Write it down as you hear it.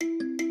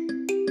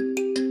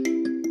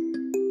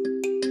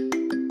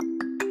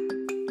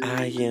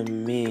I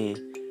am me.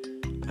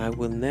 I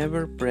will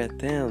never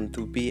pretend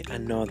to be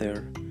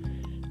another.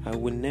 I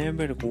will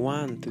never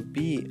want to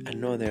be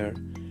another.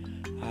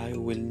 I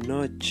will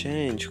not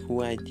change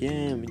who I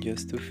am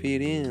just to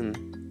fit in.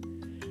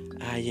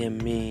 I am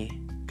me.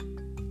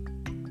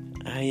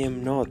 I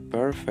am not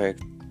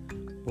perfect,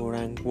 but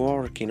I'm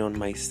working on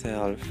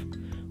myself,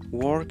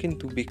 working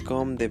to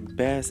become the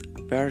best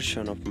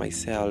version of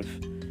myself.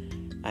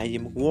 I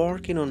am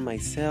working on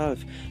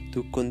myself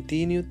to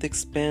continue to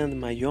expand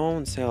my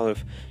own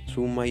self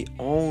through my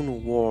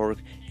own work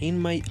in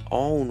my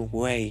own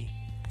way.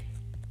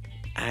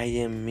 I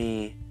am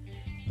me,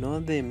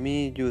 not the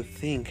me you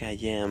think I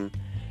am,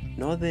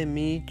 not the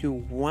me you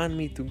want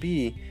me to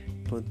be,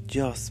 but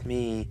just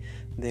me,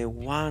 the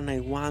one I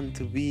want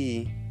to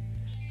be.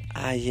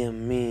 I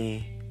am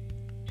me.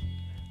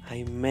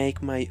 I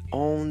make my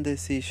own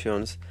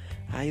decisions.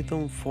 I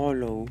don't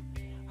follow.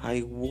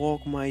 I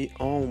walk my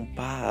own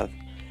path.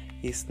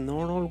 It's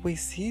not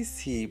always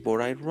easy,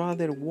 but I'd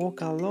rather walk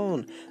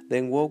alone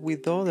than walk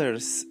with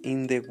others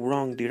in the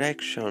wrong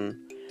direction.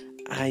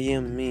 I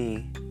am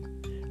me.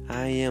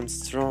 I am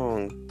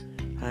strong.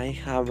 I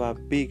have a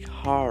big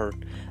heart.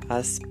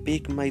 I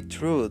speak my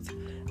truth.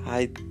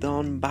 I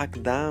don't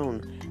back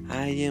down.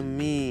 I am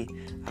me.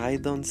 I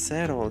don't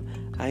settle.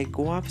 I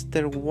go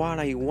after what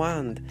I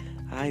want.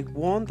 I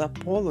won't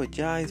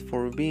apologize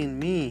for being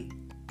me.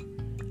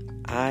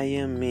 I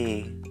am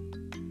me.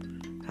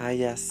 I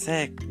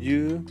accept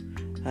you.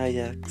 I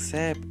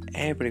accept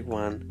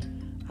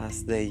everyone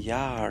as they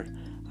are,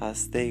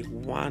 as they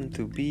want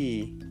to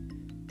be.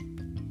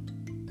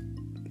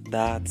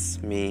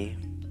 That's me.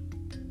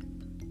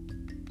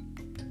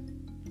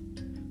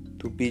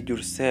 To be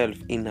yourself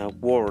in a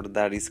world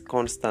that is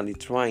constantly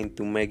trying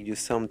to make you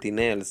something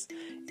else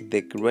is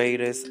the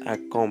greatest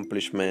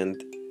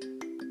accomplishment.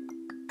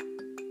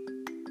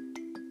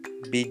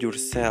 Be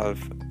yourself,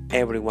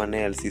 everyone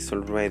else is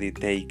already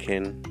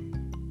taken.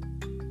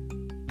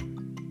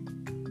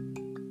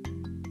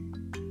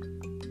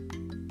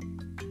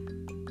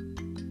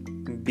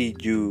 Be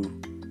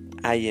you.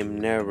 I am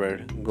never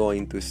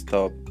going to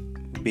stop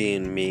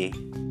being me.